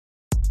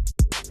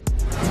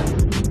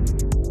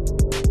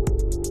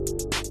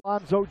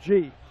Alonzo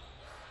G.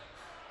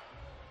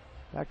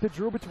 Back to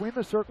Drew between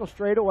the circle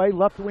straight away.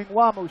 Left wing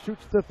Nwamu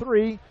shoots the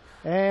three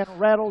and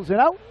rattles it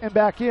out and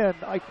back in.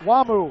 Ike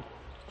Nwamu on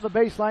the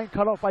baseline,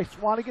 cut off by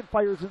Swanigan,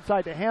 fires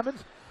inside to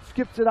Hammonds.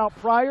 Skips it out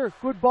Pryor.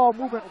 Good ball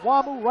movement.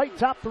 Nwamu right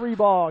top three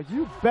ball.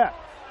 You bet.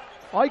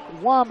 Ike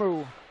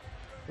Nwamu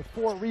with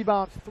 4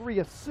 rebounds, 3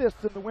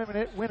 assists in the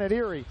win at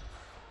Erie.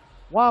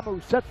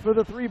 Nwamu sets for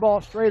the three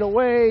ball straight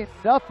away.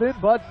 Nothing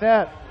but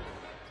net.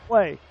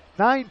 Play.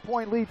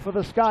 9-point lead for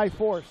the Sky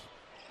Force.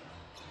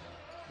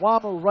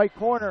 Nwamu right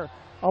corner.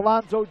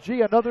 Alonzo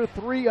G. Another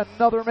three,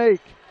 another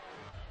make.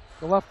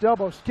 The left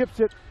elbow skips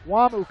it.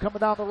 Nwamu coming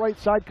down the right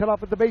side, cut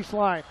off at the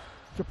baseline.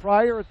 To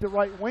Pryor at the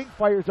right wing,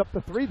 fires up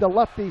the three. The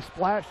lefty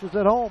splashes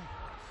it home.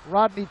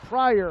 Rodney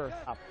Pryor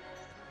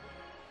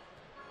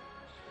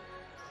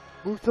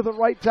moves to the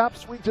right top,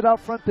 swings it out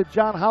front to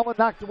John Holland,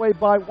 knocked away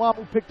by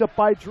Nwamu, picked up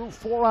by Drew,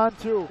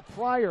 4-on-2.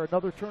 Pryor,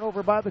 another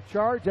turnover by the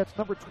Charge, that's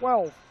number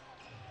 12.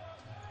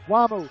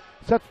 Nwamu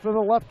sets for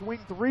the left wing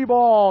three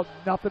ball,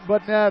 nothing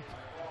but net.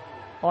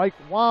 Ike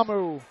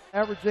Nwamu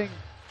averaging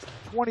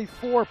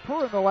 24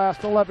 per in the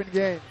last 11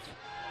 games.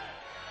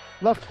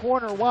 Left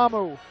corner,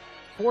 Nwamu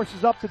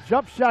forces up the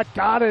jump shot,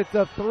 got it,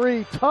 the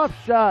three, tough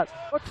shot.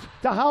 Looks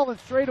to Holland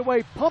straight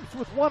away, pumps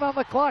with 1 on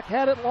the clock,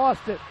 had it,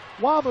 lost it.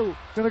 Nwamu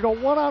gonna go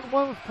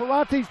 1-on-1 with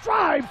Parantes,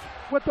 drives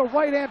with the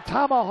right hand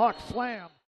tomahawk slam.